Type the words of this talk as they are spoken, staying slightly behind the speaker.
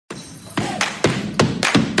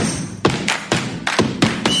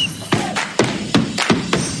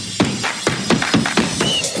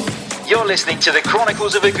You're listening to the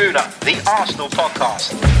Chronicles of Aguna, the Arsenal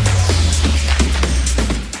podcast.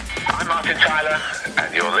 I'm Martin Tyler,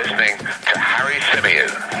 and you're listening to Harry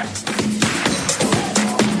Symeou.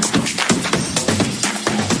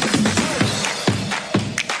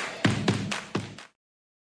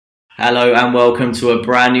 Hello and welcome to a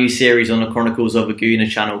brand new series on the Chronicles of Aguna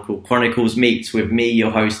channel called Chronicles Meets with me, your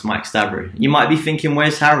host, Mike Stavrou. You might be thinking,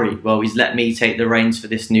 where's Harry? Well, he's let me take the reins for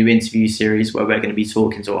this new interview series where we're going to be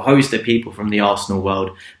talking to a host of people from the Arsenal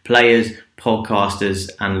world, players, podcasters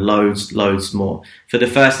and loads more. For the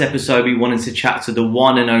first episode, we wanted to chat to the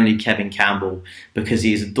one and only Kevin Campbell because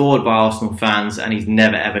he is adored by Arsenal fans and he's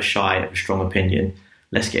never ever shy of a strong opinion.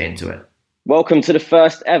 Let's get into it. Welcome to the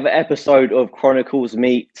first ever episode of Chronicles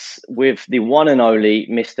Meets with the one and only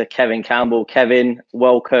Mr. Kevin Campbell. Kevin,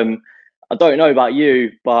 welcome. I don't know about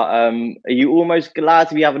you, but are you almost glad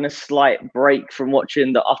to be having a slight break from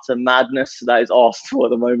watching the utter madness that is Arsenal at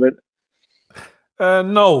the moment?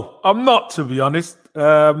 No, I'm not, to be honest.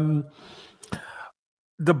 The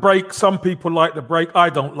break, some people like the break. I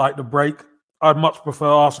don't like the break. I'd much prefer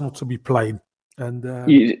Arsenal to be playing. And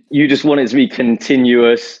you just want it to be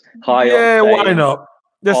continuous, high octane. Yeah, why not?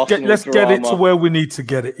 Let's get it to where we need to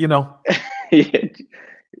get it. You know.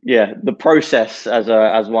 Yeah, the process, as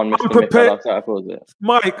one Mr. Mikel calls it.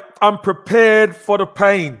 Mike, I'm prepared for the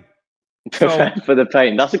pain. Prepared for the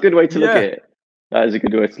pain. That's a good way to look at it. That is a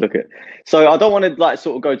good way to look at it. So I don't want to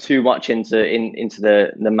sort of go too much into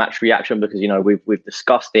the match reaction because we've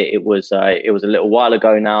discussed it. It was a little while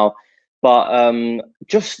ago now. But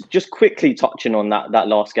just quickly touching on that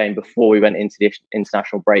last game before we went into the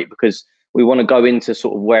international break, because we want to go into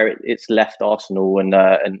sort of where it's left Arsenal and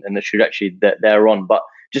the trajectory that they're on. But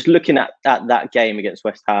just looking at that game against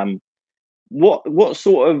West Ham, what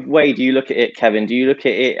sort of way do you look at it, Kevin? Do you look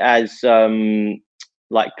at it as glad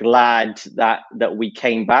that we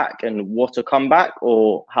came back and what a comeback,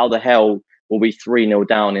 or how the hell will we 3-0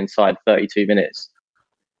 down inside 32 minutes?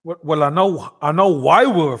 Well, I know why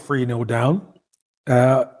we were 3-0 down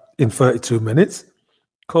in 32 minutes,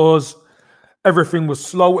 because everything was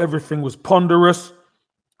slow, everything was ponderous.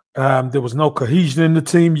 There was no cohesion in the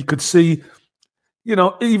team. You could see,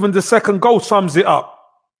 even the second goal sums it up.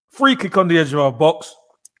 Free kick on the edge of our box.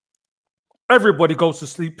 Everybody goes to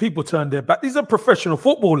sleep. People turn their back. These are professional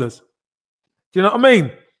footballers. Do you know what I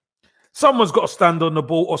mean? Someone's got to stand on the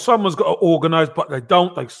ball or someone's got to organise, but they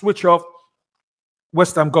don't. They switch off.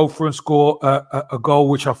 West Ham go through and score a goal,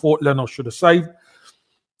 which I thought Leno should have saved.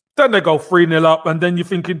 Then they go 3-0 up, and then you're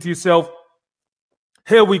thinking to yourself,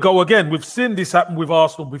 here we go again. We've seen this happen with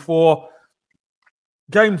Arsenal before.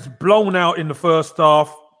 Games blown out in the first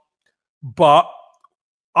half. But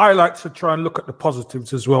I like to try and look at the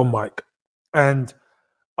positives as well, Mike. And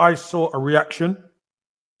I saw a reaction.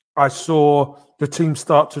 I saw the team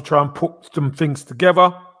start to try and put some things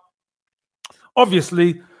together.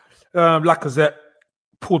 Obviously, Lacazette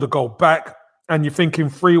pulled the goal back, and you're thinking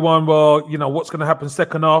 3-1, well, what's going to happen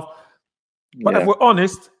second half? But if we're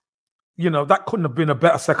honest, that couldn't have been a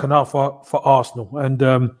better second half for Arsenal. And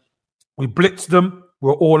we blitzed them.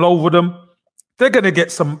 We're all over them. They're going to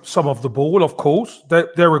get some of the ball, of course.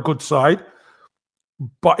 They're a good side.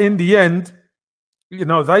 But in the end,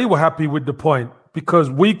 they were happy with the point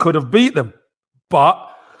because we could have beat them. But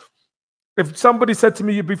if somebody said to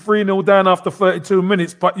me you'd be 3-0 down after 32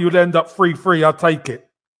 minutes, but you'd end up 3-3, I'd take it.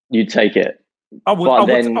 You'd take it. I would.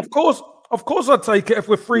 Of course, I'd take it if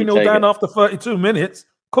we're 3-0 down after 32 minutes.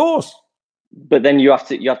 Of course. But then you have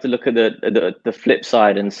to look at the flip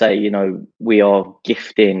side and say, we are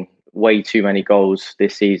gifting way too many goals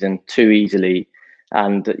this season too easily,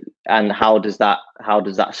 and how does that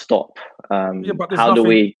stop? How do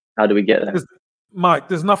we get there? Mike,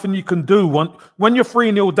 there's nothing you can do when you're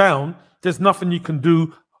 3-0 down. There's nothing you can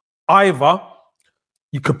do. Either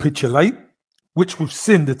you capitulate, which we've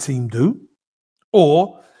seen the team do,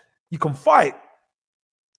 or you can fight.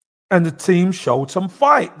 And the team showed some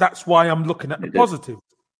fight. That's why I'm looking at the positive.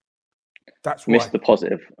 That's why. Missed the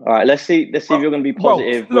positive. All right, let's see if you're going to be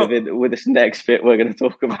positive with this next bit we're going to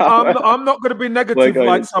talk about. I'm not going to be negative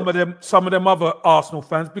like some of them other Arsenal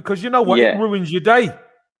fans, because you know what? It ruins your day.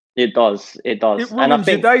 It does. It ruins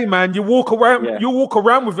your day, man. You walk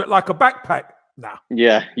around with it like a backpack. Nah.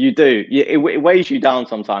 Yeah, you do. It weighs you down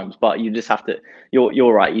sometimes, but you just have to.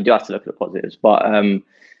 You're right. You do have to look at the positives. But on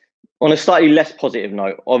a slightly less positive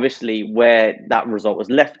note, obviously, where that result has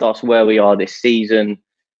left us, where we are this season,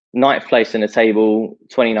 9th place in the table,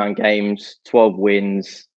 29 games, 12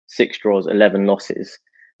 wins, 6 draws, 11 losses.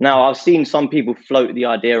 Now, I've seen some people float the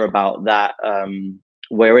idea about that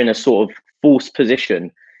we're in a sort of false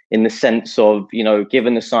position in the sense of,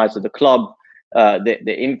 given the size of the club,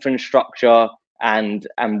 the infrastructure and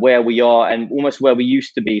where we are and almost where we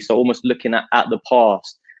used to be. So almost looking at the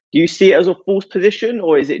past. Do you see it as a false position,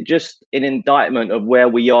 or is it just an indictment of where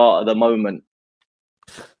we are at the moment?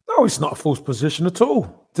 No, it's not a false position at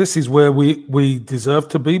all. This is where we deserve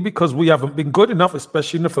to be because we haven't been good enough,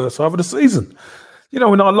 especially in the first half of the season. You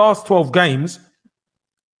know, in our last 12 games,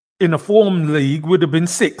 in a form league, would have been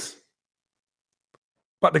 6.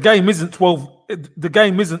 But the game isn't 12. The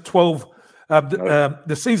game isn't 12.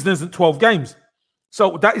 The season isn't 12 games.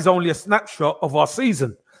 So that is only a snapshot of our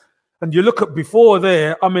season. And you look at before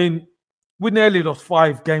there, I mean, we nearly lost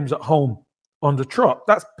 5 games at home on the trot.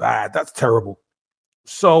 That's bad. That's terrible.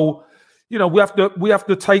 So, you know, we have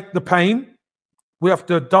to take the pain. We have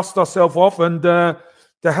to dust ourselves off, and there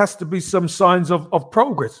has to be some signs of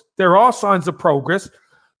progress. There are signs of progress,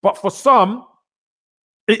 but for some,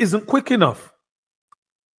 it isn't quick enough.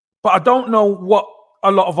 But I don't know what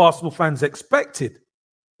a lot of Arsenal fans expected.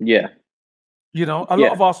 Yeah. You know, a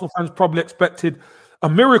lot of Arsenal fans probably expected a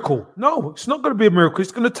miracle. No, it's not going to be a miracle.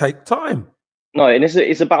 It's going to take time. No, and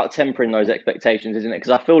it's about tempering those expectations, isn't it?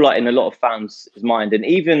 Because I feel like in a lot of fans' mind, and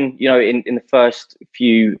even, you know, in the first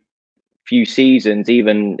few seasons,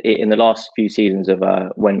 even in the last few seasons of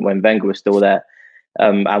when Wenger was still there,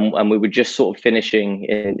 and we were just sort of finishing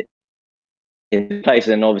in place,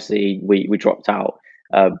 and obviously we dropped out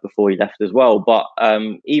before he left as well. But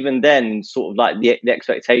even then, sort of like the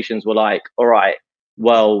expectations were like, all right,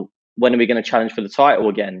 well, when are we going to challenge for the title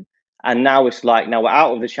again? And now it's like, now we're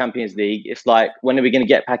out of the Champions League. It's like, when are we going to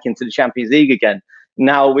get back into the Champions League again?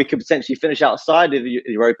 Now we could potentially finish outside of the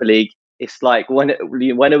Europa League. It's like, when are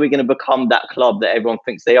we going to become that club that everyone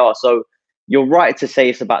thinks they are? So you're right to say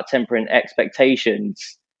it's about tempering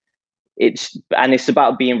expectations. It's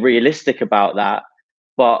about being realistic about that.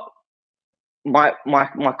 But my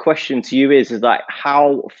question to you is like,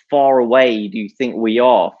 how far away do you think we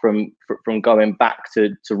are from going back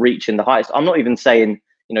to reaching the heights? I'm not even saying,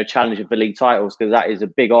 you know, challenging for league titles, because that is a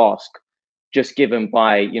big ask, just given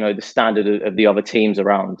by, you know, the standard of the other teams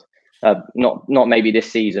around. Not maybe this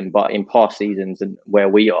season, but in past seasons and where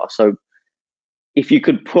we are. So, if you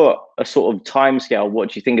could put a sort of timescale, what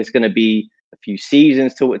do you think is going to be? A few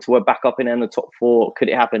seasons till we're back up in the top 4? Could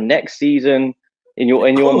it happen next season? In your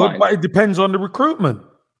mind? But it depends on the recruitment.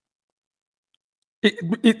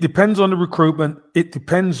 It depends on the recruitment. It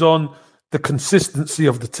depends on the consistency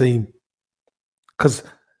of the team, because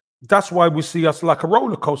that's why we see us like a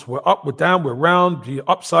roller coaster. We're up, we're down, we're round, we're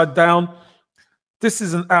upside down. This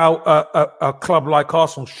isn't how a club like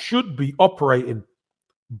Arsenal should be operating.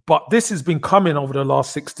 But this has been coming over the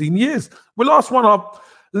last 16 years. We last won our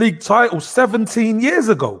league title 17 years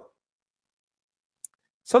ago.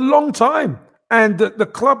 It's a long time. And the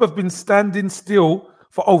club have been standing still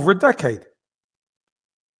for over a decade.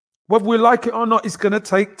 Whether we like it or not, it's going to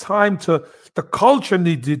take time the culture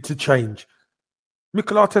needed to change.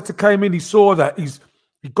 Mikel Arteta came in, he saw that.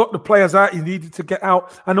 He got the players out, he needed to get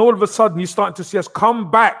out. And all of a sudden, you're starting to see us come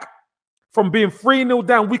back from being 3-0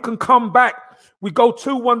 down. We can come back. We go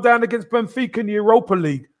 2-1 down against Benfica in the Europa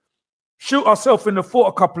League. Shoot ourselves in the foot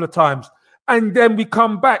a couple of times. And then we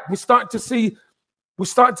come back. We're starting to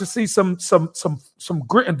see some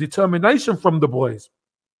grit and determination from the boys.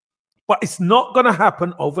 But it's not going to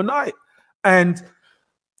happen overnight. And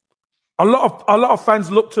a lot of fans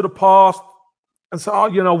look to the past and say, oh,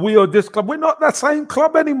 you know, we are this club. We're not that same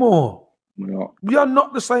club anymore. We are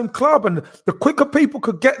not the same club. And the quicker people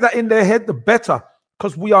could get that in their head, the better,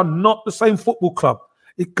 because we are not the same football club.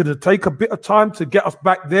 It could take a bit of time to get us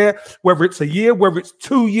back there, whether it's a year, whether it's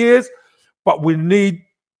 2 years, but we need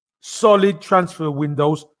solid transfer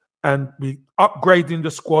windows, and we upgrading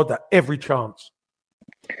the squad at every chance.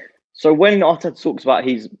 So when Arteta talks about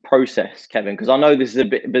his process, Kevin, because I know this is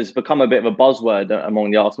has become a bit of a buzzword among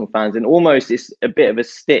the Arsenal fans, and almost it's a bit of a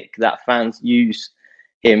stick that fans use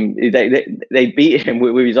him. They beat him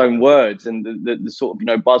with his own words and the sort of, you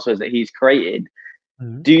know, buzzwords that he's created.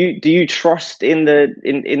 Mm-hmm. Do you trust in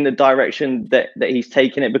the direction that he's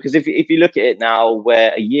taken it? Because if you look at it now,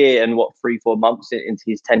 we're a year and 3-4 months into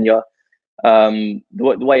his tenure. The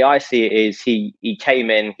way I see it is he came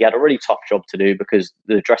in, he had a really tough job to do because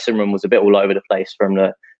the dressing room was a bit all over the place from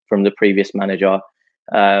the previous manager.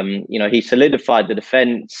 You know, he solidified the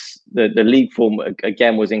defence. The league form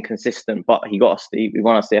again was inconsistent, but we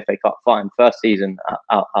won us the FA Cup fine, first season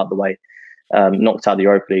out of the way, knocked out the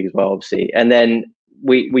Europa League as well, obviously, and then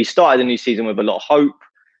we started the new season with a lot of hope.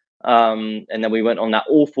 And then we went on that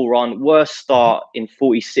awful run, worst start in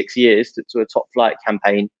 46 years to a top flight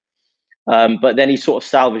campaign. But then he sort of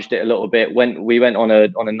salvaged it a little bit when we went on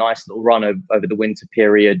a nice little run over the winter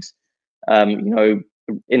period. You know,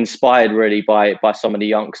 inspired really by some of the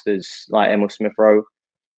youngsters like Emil Smith-Rowe.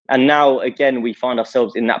 And now again, we find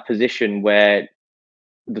ourselves in that position where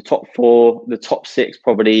the top 4, the top 6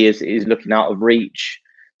 probably is looking out of reach.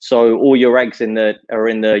 So all your eggs are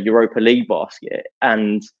in the Europa League basket.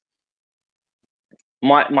 And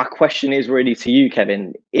my question is really to you,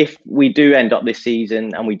 Kevin. If we do end up this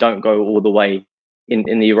season and we don't go all the way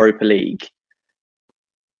in the Europa League,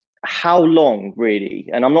 how long really?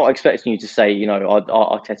 And I'm not expecting you to say,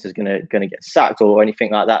 Arteta's gonna get sacked or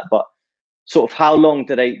anything like that, but sort of how long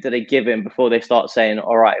do they give him before they start saying,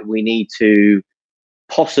 all right, we need to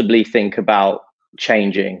possibly think about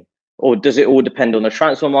changing? Or does it all depend on the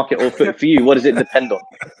transfer market? Or for you, what does it depend on?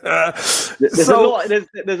 There's a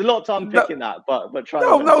lot of time picking that, but try.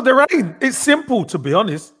 No, there ain't. It's simple, to be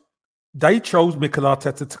honest. They chose Mikel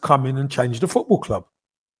Arteta to come in and change the football club.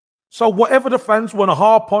 So whatever the fans want to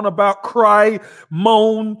harp on about, cry,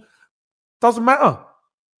 moan, doesn't matter.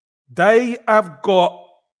 They have got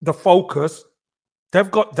the focus.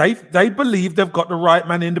 They believe they've got the right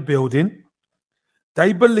man in the building.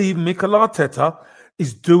 They believe Mikel Arteta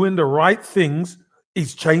is doing the right things.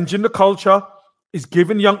 He's changing the culture. He's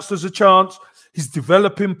giving youngsters a chance. He's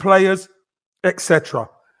developing players, etc.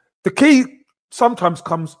 The key sometimes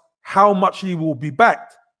comes how much he will be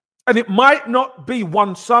backed. And it might not be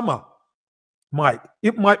one summer, Mike.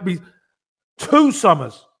 It might be 2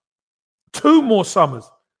 summers, 2 more summers.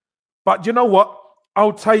 But you know what?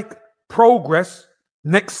 I'll take progress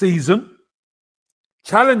next season,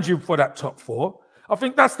 challenging for that top 4. I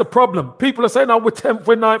think that's the problem. People are saying, oh, we're 10th,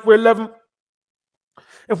 we're 9th, we're 11th.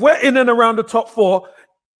 If we're in and around the top 4,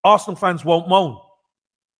 Arsenal fans won't moan.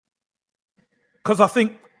 Because I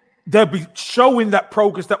think they'll be showing that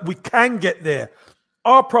progress that we can get there.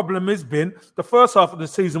 Our problem has been the first half of the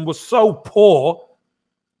season was so poor.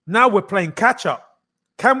 Now we're playing catch up.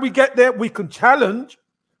 Can we get there? We can challenge,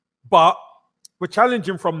 but we're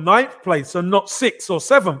challenging from 9th place and not 6th or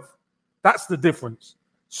 7th. That's the difference.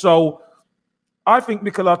 So I think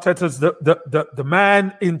Mikel Arteta's the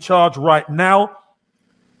man in charge right now.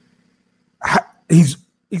 He's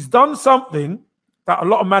done something that a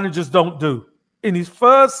lot of managers don't do. In his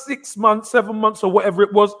first 6 months, 7 months, or whatever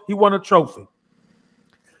it was, he won a trophy.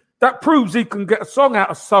 That proves he can get a song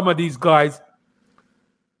out of some of these guys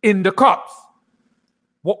in the cups.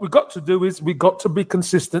 What we've got to do is we've got to be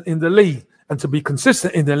consistent in the league. And to be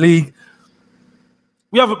consistent in the league,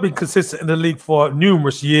 we haven't been consistent in the league for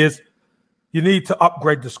numerous years. You need to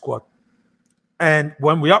upgrade the squad. And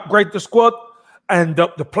when we upgrade the squad and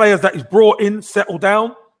the players that he's brought in settle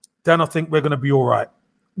down, then I think we're going to be all right,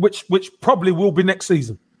 which probably will be next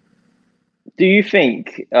season. Do you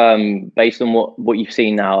think, based on what you've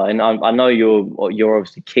seen now, and I know you're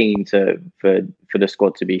obviously keen for the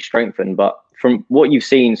squad to be strengthened, but from what you've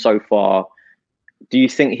seen so far, do you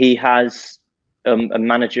think he has a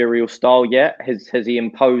managerial style yet? Has he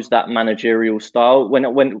imposed that managerial style?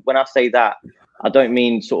 When I say that, I don't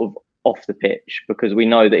mean sort of off the pitch, because we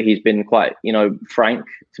know that he's been quite, frank,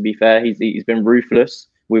 to be fair. He's been ruthless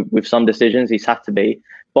with some decisions. He's had to be.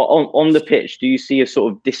 But on the pitch, do you see a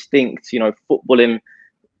sort of distinct, footballing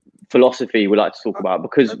philosophy we like to talk about?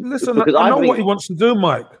 Because I know what he wants to do,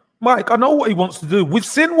 Mike. Mike, I know what he wants to do. We've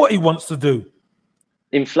seen what he wants to do.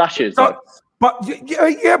 In flashes.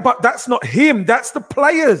 But that's not him. That's the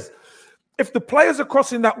players. If the players are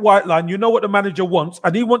crossing that white line, you know what the manager wants,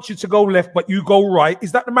 and he wants you to go left, but you go right.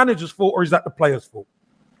 Is that the manager's fault or is that the players' fault?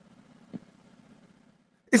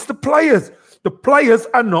 It's the players. The players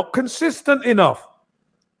are not consistent enough.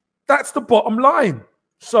 That's the bottom line.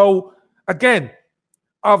 So, again,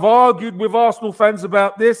 I've argued with Arsenal fans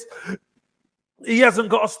about this. He hasn't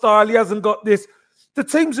got a style. He hasn't got this. The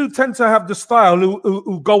teams who tend to have the style,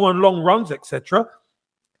 who go on long runs, etc.,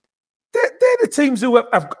 they're the teams who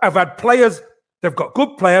have had players. They've got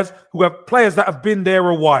good players who have players that have been there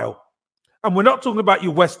a while. And we're not talking about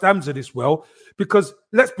your West Hams of this world, because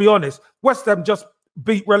let's be honest, West Ham just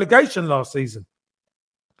beat relegation last season.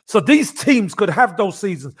 So these teams could have those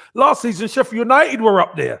seasons. Last season, Sheffield United were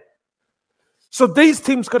up there. So these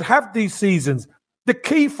teams could have these seasons. The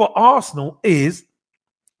key for Arsenal is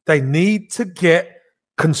they need to get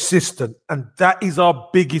consistent. And that is our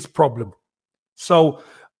biggest problem. So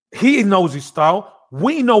he knows his style.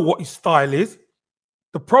 We know what his style is.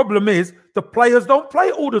 The problem is the players don't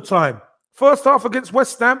play all the time. First half against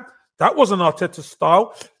West Ham, that wasn't Arteta's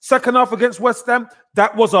style. Second half against West Ham,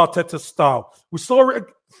 that was Arteta's style. We saw it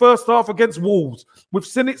first half against Wolves. We've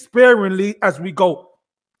seen it sparingly as we go.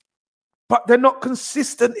 But they're not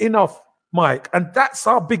consistent enough, Mike. And that's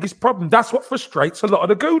our biggest problem. That's what frustrates a lot of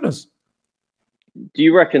the Gooners. do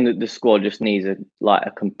you reckon that the squad just needs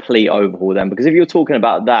a complete overhaul then? Because if you're talking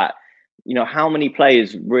about that, how many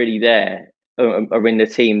players really there are in the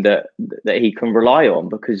team that he can rely on?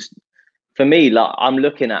 Because for me, like, I'm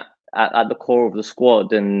looking at the core of the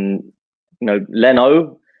squad, and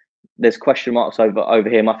Leno, there's question marks over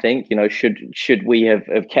him. I think should we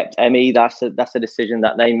have kept Emmy? That's a decision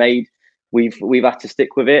that they made. We've had to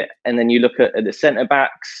stick with it. And then you look at the centre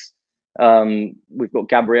backs. We've got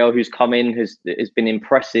Gabriel, who's come in, has been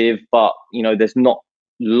impressive, but there's not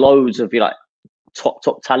loads of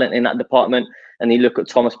top talent in that department. And you look at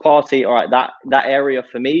Thomas Partey. All right, that area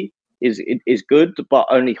for me is good, but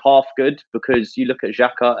only half good, because you look at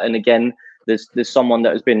Xhaka, and again, there's someone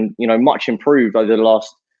that has been much improved over the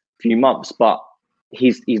last few months, but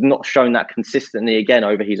he's not shown that consistently again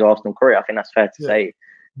over his Arsenal career. I think that's fair to say.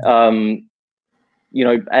 And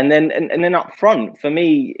then up front, for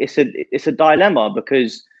me, it's a dilemma,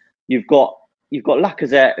 because you've got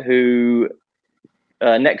Lacazette, who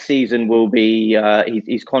next season will be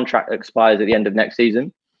his contract expires at the end of next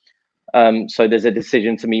season. So there's a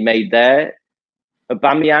decision to be made there.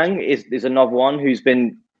 Aubameyang is another one who's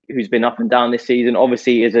been up and down this season.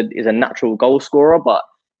 Obviously, is a natural goal scorer, but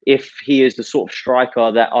if he is the sort of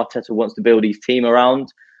striker that Arteta wants to build his team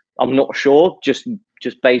around, I'm not sure. Just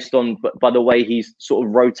based on by the way he's sort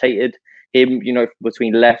of rotated him,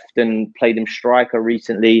 between left and played him striker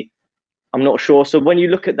recently, I'm not sure. So when you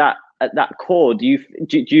look at that core, do you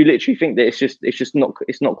literally think that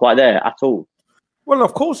it's not quite there at all? Well,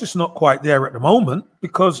 of course, it's not quite there at the moment,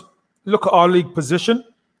 because look at our league position.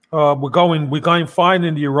 We're going fine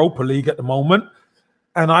in the Europa League at the moment,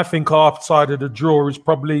 and I think our side of the draw is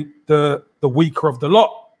probably the weaker of the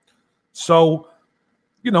lot. So,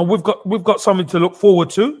 we've got something to look forward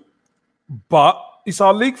to, but it's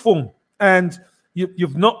our league form, and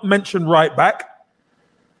you've not mentioned right back,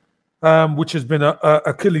 which has been a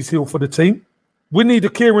Achilles heel for the team. We need a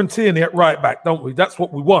Kieran Tierney at right back, don't we? That's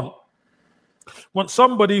what we want. Want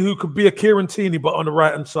somebody who could be a Kieran Tierney, but on the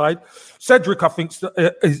right-hand side. Cedric, I think,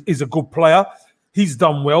 is a good player. He's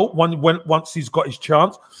done well once he's got his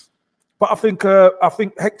chance. But I think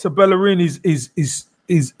Hector Bellerin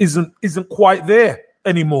isn't quite there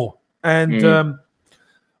anymore. And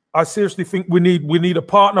I seriously think we need a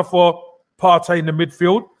partner for Partey in the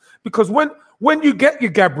midfield, because when you get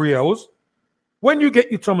your Gabriels, when you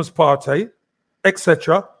get your Thomas Partey,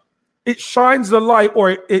 etc., it shines the light,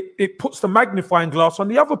 or it puts the magnifying glass on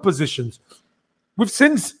the other positions. We've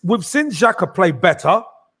seen Xhaka play better,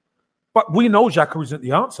 but we know Xhaka isn't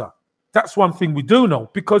the answer. That's one thing we do know,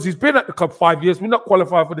 because he's been at the club 5 years. We're not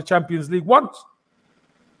qualified for the Champions League once,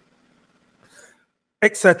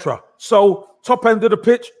 etc. So top end of the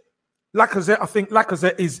pitch, Lacazette. I think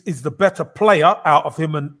Lacazette is the better player out of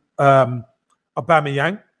him and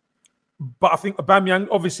Aubameyang. But I think Aubameyang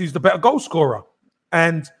obviously is the better goal scorer,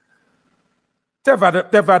 and they've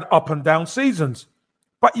had up and down seasons.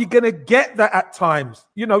 But you're gonna get that at times.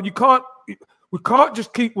 We can't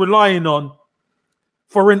just keep relying on,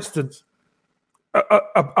 for instance,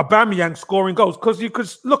 Aubameyang scoring goals, because you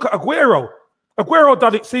could look at Aguero. Aguero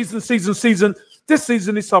done it season. This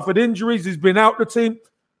season he suffered injuries. He's been out the team.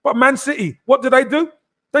 But Man City, what do?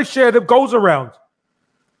 They share the goals around.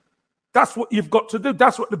 That's what you've got to do.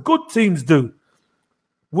 That's what the good teams do.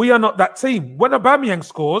 We are not that team. When Aubameyang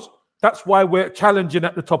scores, that's why we're challenging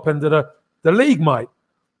at the top end of the league, Mike.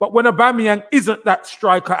 But when Aubameyang isn't that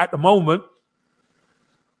striker at the moment,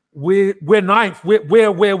 we're ninth.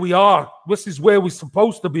 We're where we are. This is where we're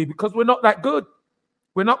supposed to be, because we're not that good.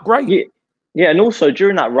 We're not great. Yeah, and also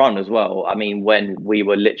during that run as well, I mean, when we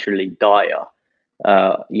were literally dire,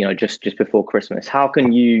 just before Christmas, how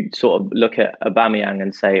can you sort of look at Aubameyang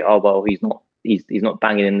and say, oh, well, he's not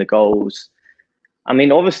banging in the goals? I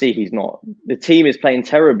mean, obviously he's not. The team is playing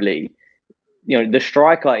terribly. The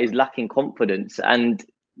striker is lacking confidence, and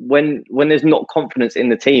when there's not confidence in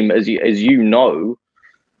the team, as you know,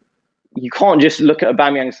 you can't just look at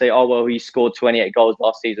Aubameyang and say, oh, well, he scored 28 goals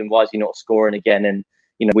last season. Why is he not scoring again? And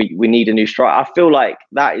we need a new striker. I feel like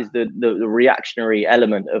that is the reactionary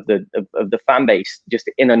element of the fan base, just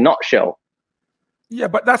in a nutshell. Yeah,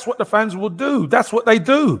 but that's what the fans will do. That's what they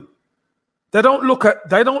do. They don't look at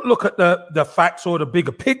the facts or the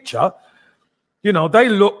bigger picture. They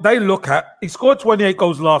look at, he scored 28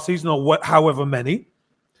 goals last season, or however many.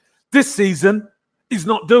 This season, he's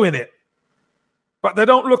not doing it. But they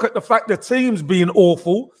don't look at the fact the team's being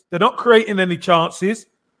awful. They're not creating any chances,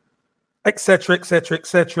 etc., etc.,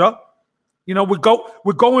 etc.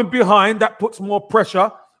 We're going behind. That puts more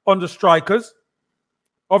pressure on the strikers.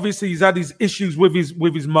 Obviously, he's had his issues with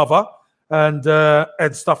his mother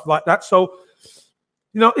and stuff like that. So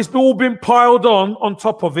It's all been piled on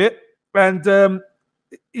top of it, and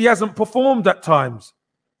he hasn't performed at times.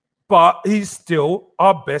 But he's still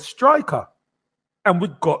our best striker, and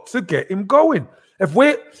we've got to get him going. If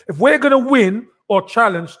we're going to win or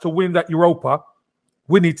challenge to win that Europa,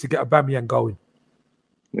 we need to get Aubameyang going.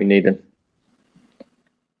 We need him.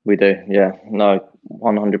 We do, yeah. No,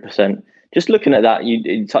 100%. Just looking at that,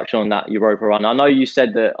 you touched on that Europa run. I know you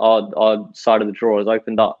said that our side of the draw has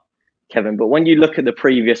opened up, Kevin, but when you look at the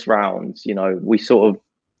previous rounds, we sort of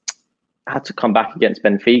had to come back against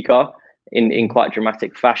Benfica in quite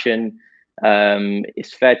dramatic fashion.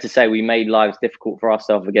 It's fair to say we made lives difficult for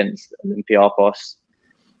ourselves against Olympiacos.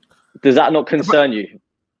 Does that not concern you?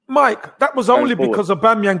 Mike, that was only because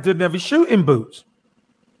Aubameyang didn't have his shooting boots.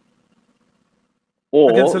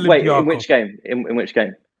 Or wait, in which game? In which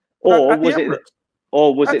game? Or was it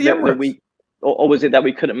that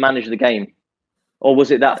we couldn't manage the game? Or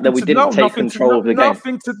was it that we didn't take control of the game?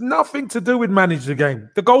 Nothing to do with manage the game.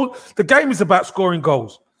 The game is about scoring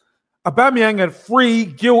goals. Aubameyang had 3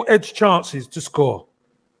 gilt-edged chances to score.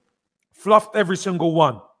 Fluffed every single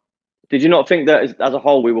one. Did you not think that as a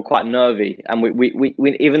whole we were quite nervy, and we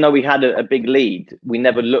even though we had a big lead, we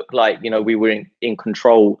never looked like we were in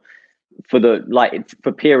control for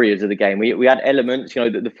periods of the game? We had elements,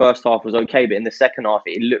 that the first half was okay, but in the second half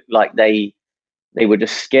it looked like they were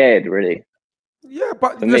just scared, really. Yeah,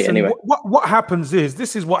 but listen, anyway. What happens is,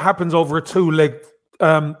 this is what happens over a 2-leg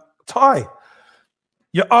tie.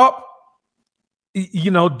 You're up,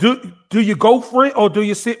 do you go for it or do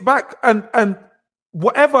you sit back? And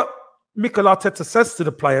whatever Mikel Arteta says to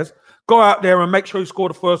the players, go out there and make sure you score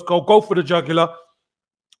the first goal, go for the jugular.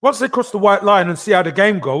 Once they cross the white line and see how the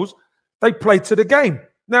game goes, they play to the game.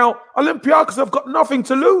 Now, Olympiacos have got nothing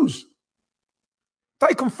to lose.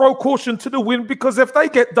 They can throw caution to the wind, because if they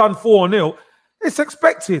get done 4-0, it's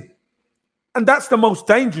expected. And that's the most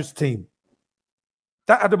dangerous team.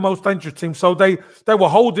 So they were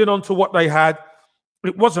holding on to what they had.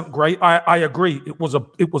 It wasn't great. I agree. It was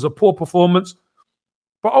a poor performance.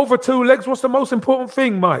 But over 2 legs, what's the most important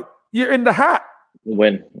thing, Mike? You're in the hat.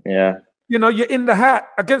 Win, yeah. You're in the hat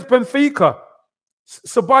against Benfica.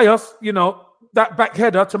 Ceballos, that back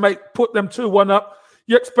header to put them 2-1 up.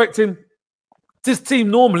 You're expecting this team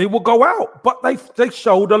normally will go out, but they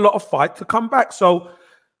showed a lot of fight to come back. So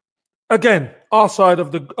again, our side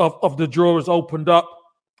of the draw has opened up.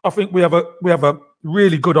 I think we have a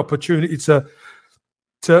really good opportunity to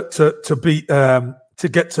get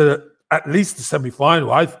to at least the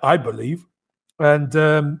semi-final, I believe, and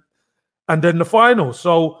then the final.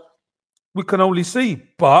 So we can only see.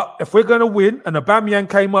 But if we're going to win, and Aubameyang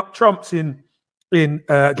came up trumps in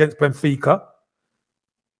against Benfica,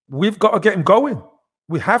 we've got to get him going.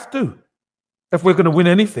 We have to, if we're going to win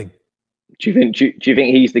anything. Do you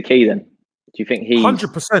think he's the key then? Do you think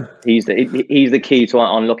 100%? He's the key to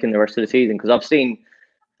unlocking the rest of the season? Because I've seen,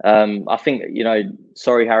 I think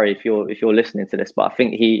sorry Harry if you're listening to this, but I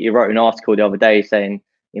think he wrote an article the other day saying,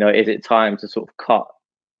 is it time to sort of cut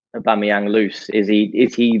Aubameyang loose? Is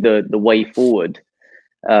he the way forward?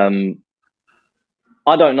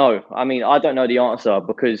 I don't know. I mean, I don't know the answer,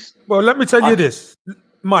 because... Well, let me tell you this,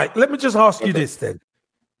 Mike. Let me just ask you this then.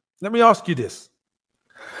 Let me ask you this.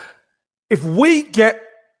 If we get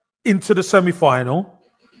into the semi-final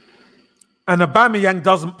and Aubameyang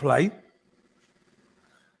doesn't play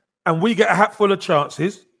and we get a hat full of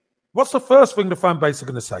chances, what's the first thing the fan base are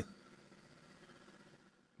going to say?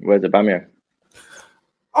 Where's Aubameyang?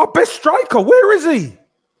 Our best striker, where is he?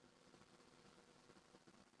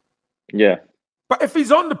 Yeah. But if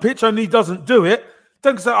he's on the pitch and he doesn't do it,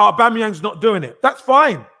 then say, Aubameyang's not doing it. That's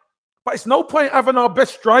fine. But it's no point having our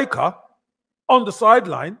best striker on the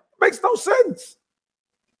sideline. Makes no sense.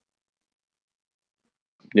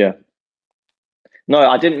 Yeah. No,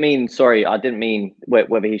 I didn't mean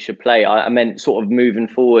whether he should play. I meant sort of moving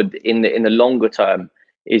forward in the longer term.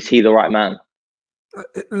 Is he the right man?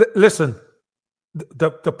 Listen,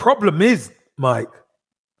 the problem is, Mike,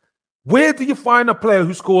 where do you find a player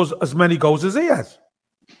who scores as many goals as he has?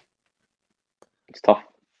 It's tough.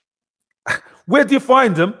 Where do you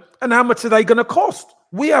find them, and how much are they going to cost?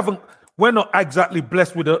 We're not exactly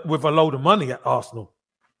blessed with a load of money at Arsenal.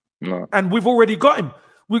 No. And we've already got him.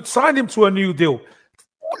 We've signed him to a new deal.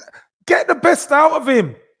 Get the best out of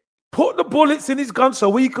him. Put the bullets in his gun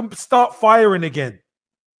so he can start firing again.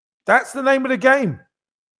 That's the name of the game.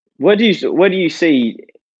 Where do you see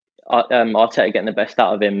Arteta getting the best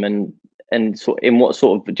out of him, and sort in what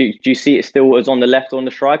sort of do you see it still as on the left or on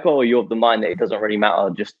the striker, or you're of the mind that it doesn't really matter,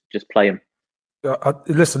 just play him?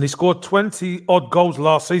 Listen, he scored 20 odd goals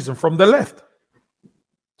last season from the left,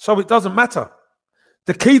 so it doesn't matter.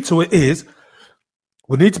 The key to it is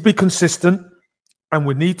We need to be consistent, and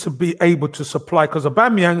we need to be able to supply. Because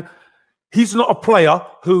Aubameyang, he's not a player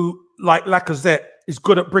who, like Lacazette, is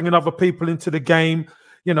good at bringing other people into the game.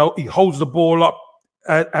 You know, he holds the ball up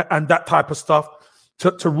and that type of stuff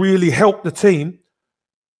to really help the team.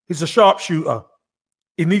 He's a sharpshooter.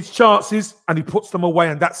 He needs chances and he puts them away,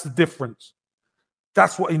 and that's the difference.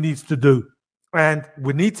 That's what he needs to do. And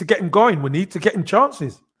we need to get him going. We need to get him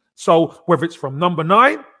chances. So whether it's from number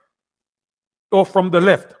 9 or from the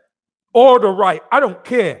left or the right, I don't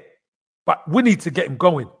care. But we need to get him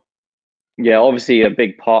going. Yeah, obviously a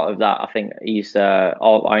big part of that, I think, is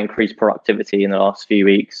our increased productivity in the last few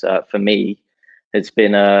weeks. For me, it's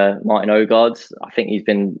been Martin Odegaard. I think he's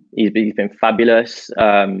been fabulous.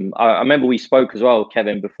 I remember we spoke as well,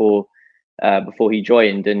 Kevin, before he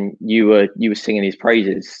joined, and you were singing his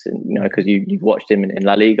praises, and, you know, because you've watched him in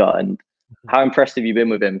La Liga. And how impressed have you been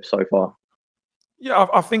with him so far? Yeah,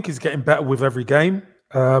 I think he's getting better with every game.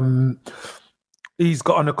 He's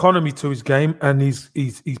got an economy to his game, and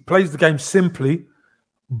he plays the game simply,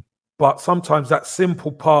 but sometimes that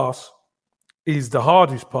simple pass is the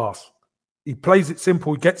hardest pass. He plays it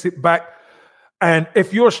simple, he gets it back. And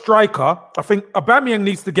if you're a striker, I think Aubameyang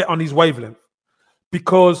needs to get on his wavelength,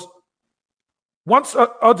 because once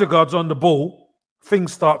Odegaard's on the ball,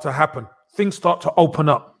 things start to happen. Things start to open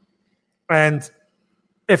up. And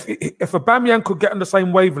if Aubameyang could get on the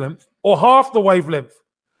same wavelength or half the wavelength,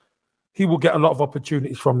 he will get a lot of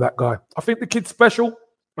opportunities from that guy. I think the kid's special.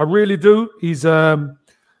 I really do. He's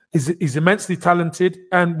immensely talented,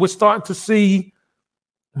 and we're starting to see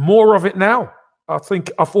more of it now. I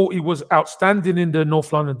thought he was outstanding in the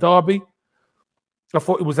North London derby. I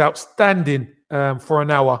thought he was outstanding for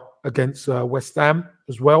an hour against West Ham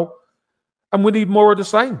as well. And we need more of the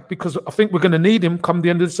same, because I think we're going to need him come the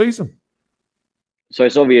end of the season. So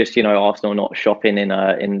it's obvious, you know, Arsenal not shopping in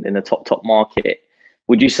the top market.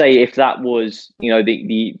 Would you say if that was, you know,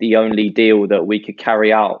 the only deal that we could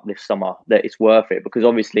carry out this summer, that it's worth it? Because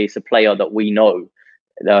obviously it's a player that we know,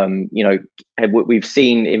 you know, we've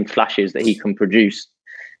seen in flashes that he can produce.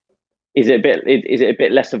 Is it a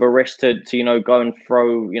bit less of a risk to you know, go and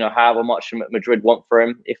throw, you know, however much Madrid want for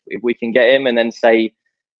him if we can get him, and then say,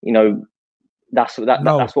 you know, that's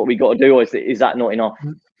what we got to do, or is that not enough?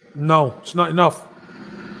 No, it's not enough.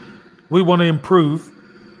 We want to improve,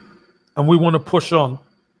 and we want to push on.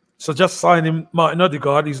 So just signing Martin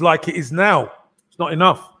Odegaard is like it is now. It's not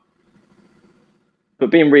enough.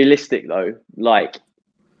 But being realistic though, like,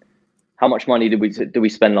 how much money did we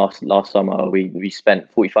spend last summer? We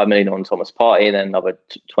spent 45 million on Thomas Partey, and then another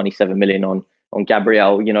 27 million on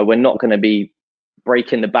Gabriel. You know, we're not going to be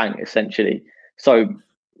breaking the bank essentially. So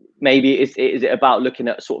maybe is it about looking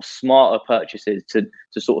at sort of smarter purchases to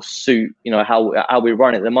sort of suit, you know, how we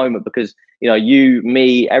run at the moment? Because, you know, you,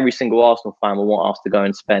 me, every single Arsenal fan will want us to go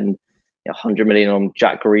and spend, you know, 100 million on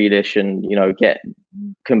Jack Grealish and, you know,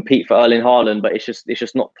 compete for Erling Haaland, but it's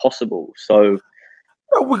just not possible. So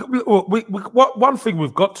one thing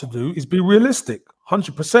we've got to do is be realistic,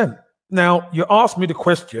 100%. Now, you asked me the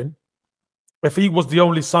question, if he was the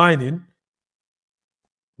only signing,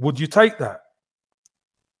 would you take that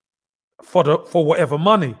for whatever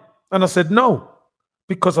money? And I said no,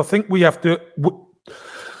 because I think we have to.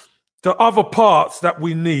 The other parts that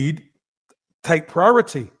we need take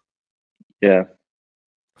priority. Yeah.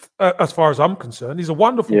 As far as I'm concerned, he's a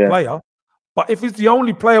wonderful player. But if he's the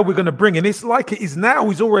only player we're going to bring in, it's like it is now.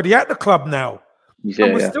 He's already at the club now. Yeah,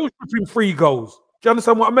 and we're still shooting 3 goals. Do you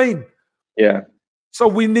understand what I mean? Yeah. So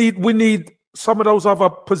we need some of those other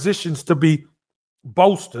positions to be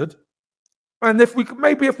bolstered. And if we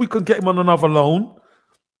can get him on another loan,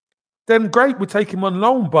 then great, we take him on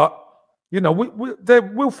loan. But, you know,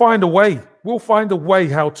 we'll find a way. We'll find a way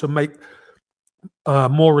how to make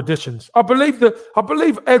more additions. I believe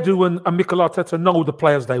Edu and Mikel Arteta know the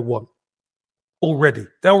players they want already.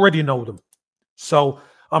 They already know them. So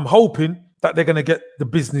I'm hoping that they're going to get the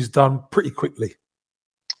business done pretty quickly.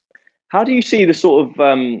 How do you see the sort of,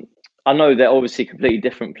 I know they're obviously completely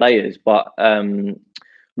different players, but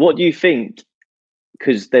what do you think?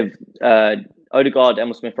 Because they've, Odegaard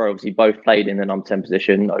and Smith-Rowe obviously both played in the number 10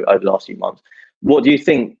 position over the last few months. What do you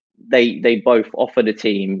think they both offer the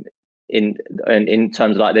team in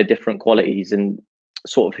terms of like their different qualities, and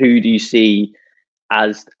sort of who do you see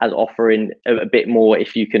as offering a bit more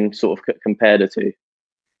if you can sort of compare the two?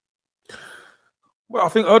 Well, I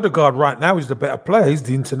think Odegaard right now is the better player. He's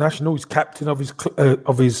the international. He's captain of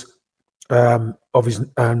his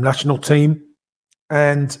national team,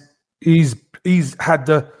 and he's had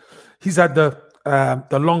the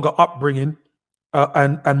longer upbringing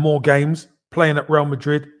and more games playing at Real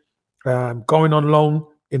Madrid, going on loan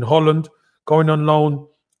in Holland. going on loan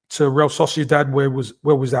to Real Sociedad, where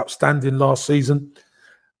was outstanding last season.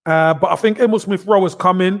 But I think Emil Smith-Rowe has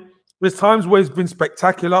come in. There's times where he's been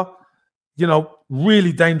spectacular,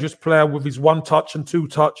 really dangerous player with his 1-touch and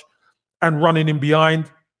 2-touch and running in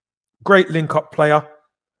behind. Great link-up player.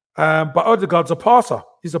 But Odegaard's a passer.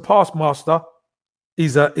 He's a pass master.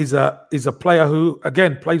 He's a player who,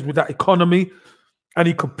 again, plays with that economy, and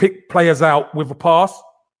he could pick players out with a pass.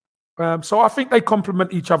 So I think they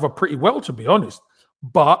complement each other pretty well, to be honest.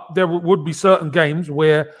 But there would be certain games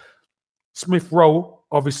where Smith-Rowe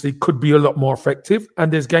obviously could be a lot more effective,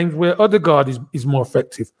 and there's games where Odegaard is more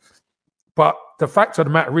effective. But the fact of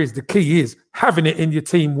the matter is, the key is having it in your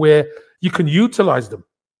team where you can utilize them.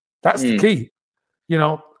 That's the key.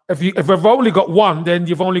 If you've only got one, then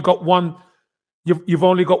you've only got one. You've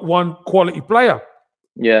only got one quality player.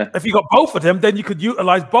 Yeah. If you got both of them, then you could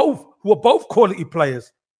utilize both, who are both quality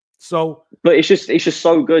players. So, but it's just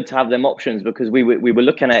so good to have them options, because we were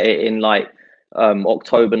looking at it in like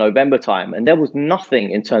October, November time, and there was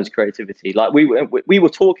nothing in terms of creativity. Like we were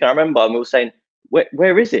talking, I remember, and we were saying,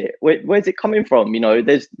 where is it? Where's it coming from?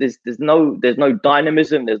 There's no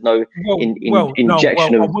dynamism. There's no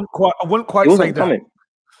injection of. I wouldn't quite say that. Coming.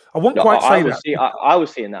 I won't quite say that. I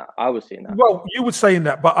was seeing that. Well, you were saying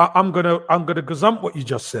that, but I'm gonna gazump what you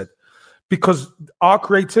just said, because our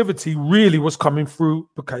creativity really was coming through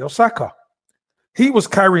Bukayo Saka. He was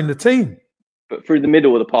carrying the team, but through the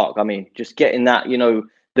middle of the park. I mean, just getting that,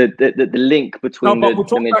 the link between the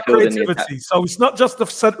midfield and the attack. So it's not just the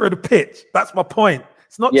center of the pitch. That's my point.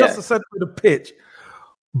 It's not just the center of the pitch.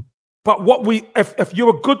 But if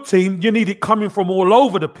you're a good team, you need it coming from all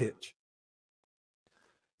over the pitch.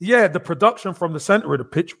 Yeah, the production from the center of the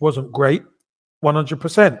pitch wasn't great,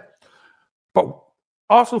 100%. But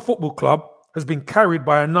Arsenal Football Club has been carried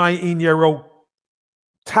by a 19-year-old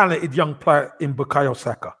talented young player in Bukayo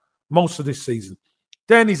Saka most of this season.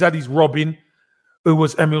 Then he's had his Robin, who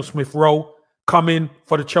was Emil Smith-Rowe, come in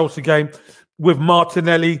for the Chelsea game with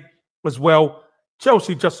Martinelli as well.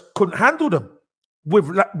 Chelsea just couldn't handle them. With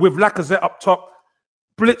Lacazette up top,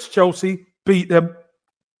 blitz Chelsea, beat them.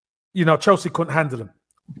 Chelsea couldn't handle them.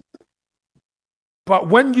 But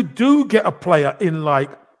when you do get a player in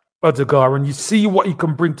like Odegaard and you see what he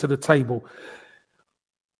can bring to the table,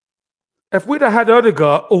 if we'd have had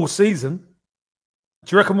Odegaard all season,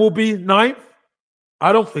 do you reckon we'll be 9th?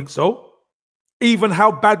 I don't think so. Even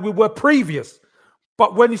how bad we were previous.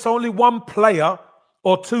 But when it's only one player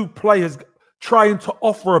or two players trying to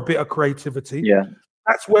offer a bit of creativity,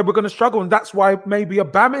 that's where we're going to struggle. And that's why maybe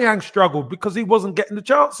Aubameyang struggled, because he wasn't getting the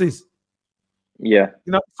chances. Yeah.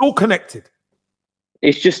 It's all connected.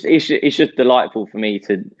 It's just delightful for me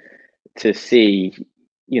to see,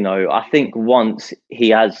 I think once he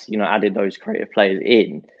has, added those creative players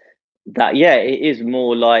in, that, it is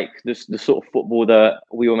more like the sort of football that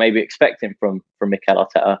we were maybe expecting from Mikel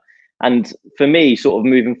Arteta. And for me, sort of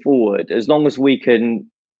moving forward, as long as we can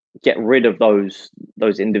get rid of those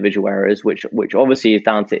individual errors, which obviously is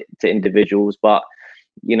down to individuals, but,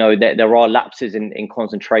 there are lapses in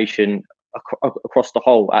concentration across the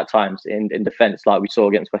whole at times in defence, like we saw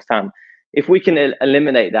against West Ham. If we can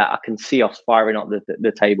eliminate that, I can see us firing up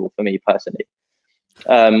the table, for me personally.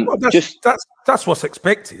 That's what's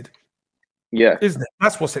expected. Yeah. Isn't it?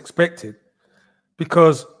 That's what's expected.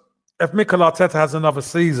 Because if Mikel Arteta has another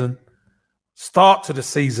season, start to the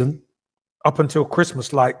season, up until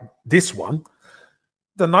Christmas like this one,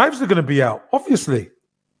 the knives are going to be out, obviously.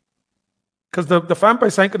 Because the fan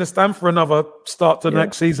base ain't going to stand for another start to the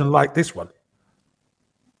next season like this one.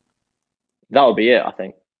 That'll be it, I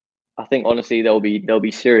think. I think honestly there'll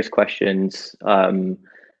be serious questions,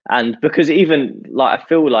 and because even like I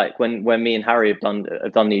feel like when me and Harry have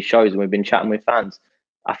done these shows and we've been chatting with fans,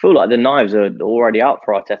 I feel like the knives are already out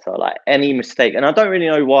for Arteta. Like any mistake, and I don't really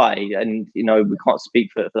know why, and we can't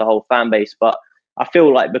speak for the whole fan base, but I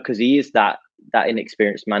feel like because he is that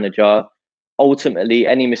inexperienced manager, ultimately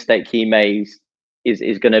any mistake he makes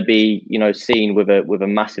is going to be seen with a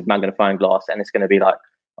massive magnifying glass, and it's going to be like,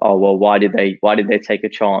 oh well, why did they take a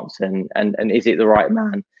chance, and is it the right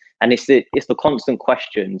man? And it's the constant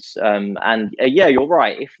questions, and you're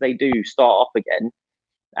right, if they do start up again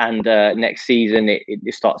and next season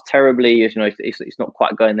it starts terribly, it's not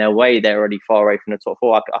quite going their way, they're already far away from the top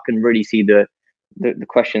four, I can really see the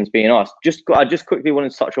questions being asked. I just quickly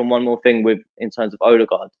wanted to touch on one more thing in terms of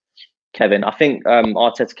Odegaard, Kevin. I think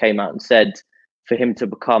Arteta came out and said for him to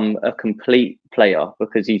become a complete player,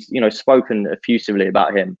 because he's spoken effusively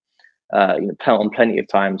about him on plenty of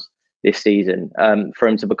times this season. For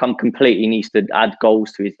him to become complete, he needs to add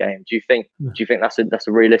goals to his game. Do you think that's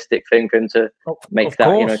a realistic thing for him to make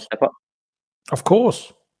that step up? Of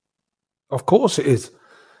course. Of course it is.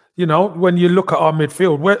 You know, when you look at our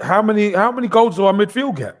midfield, how many goals do our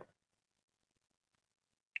midfield get?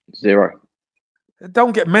 0.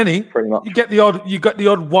 Don't get many. Pretty much. You get the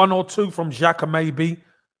odd 1 or 2 from Xhaka maybe,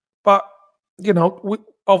 but you know,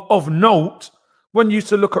 of note, when you used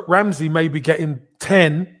to look at Ramsey maybe getting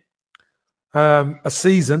 10 a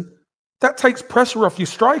season, that takes pressure off your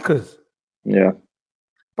strikers. Yeah.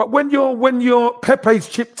 But when your Pepe's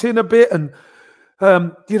chipped in a bit, and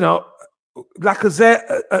you know,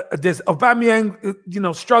 Lacazette, there's Aubameyang, you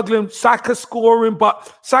know, struggling, Saka scoring,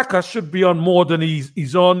 but Saka should be on more than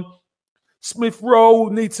he's on. Smith Rowe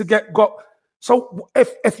needs to got. So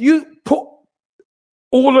if you put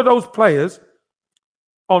all of those players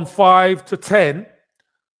on 5 to 10,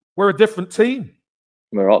 we're a different team.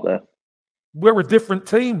 We're up there. We're a different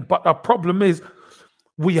team, but the problem is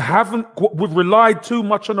we've relied too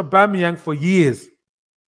much on Aubameyang for years.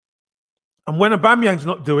 And when Aubameyang's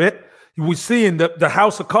not doing it, we're seeing the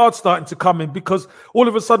house of cards starting to come in, because all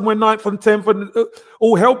of a sudden we're 9th and 10th and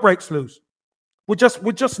all hell breaks loose. We're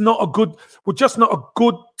just not a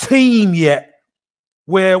good team yet,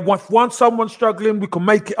 where once someone's struggling, we can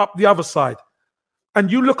make it up the other side.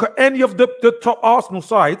 And you look at any of the top Arsenal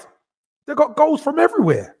sides, they've got goals from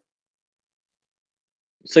everywhere.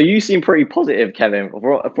 So you seem pretty positive, Kevin.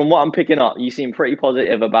 From what I'm picking up, you seem pretty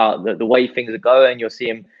positive about the way things are going. You're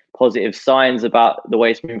seeing positive signs about the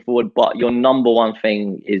way it's moving forward. But your number one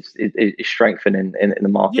thing is strengthening in the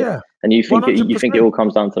market. Yeah, and you think it all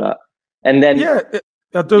comes down to that. And then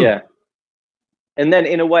I do. Yeah, and then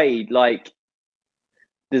in a way, like,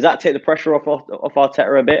 does that take the pressure off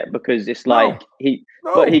Arteta a bit? Because it's like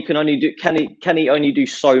but he can only do. Can he only do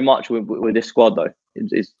so much with this squad though?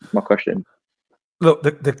 Is my question. Look,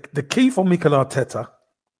 the key for Mikel Arteta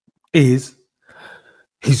is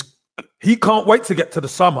he can't wait to get to the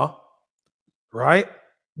summer, right?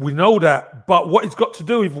 We know that. But what he's got to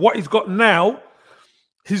do with what he's got now,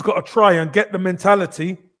 he's got to try and get the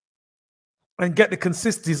mentality and get the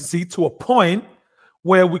consistency to a point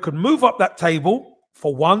where we could move up that table,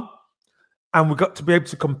 for one, and we've got to be able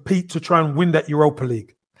to compete to try and win that Europa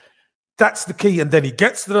League. That's the key. And then he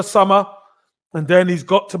gets to the summer, and then he's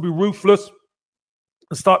got to be ruthless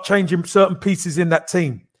and start changing certain pieces in that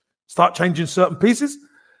team. Start changing certain pieces.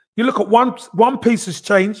 You look at one piece has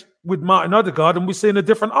changed with Martin Odegaard, and we're seeing a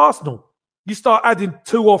different Arsenal. You start adding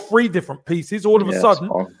 2 or 3 different pieces, all of a sudden,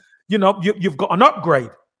 you know, you've got an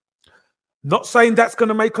upgrade. Not saying that's going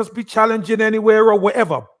to make us be challenging anywhere or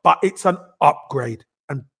whatever, but it's an upgrade.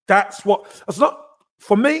 And that's what,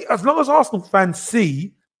 for me, as long as Arsenal fans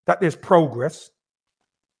see that there's progress,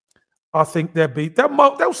 I think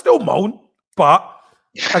they'll still moan, but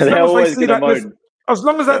as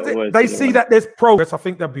long as they see that there's progress, I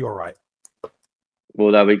think they'll be all right.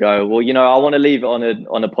 Well, there we go. Well, you know, I want to leave it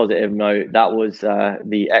on a positive note. That was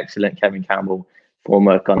the excellent Kevin Campbell,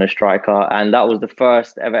 former Gunner striker, and that was the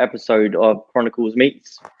first ever episode of Chronicles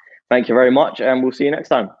Meets. Thank you very much, and we'll see you next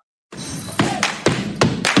time.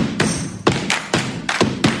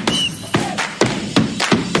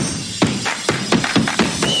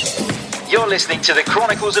 You're listening to the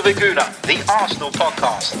Chronicles of Aguna, the Arsenal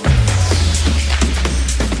podcast.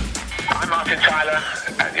 I'm Martin Tyler,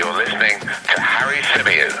 and you're listening to Harry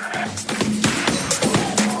Simeon.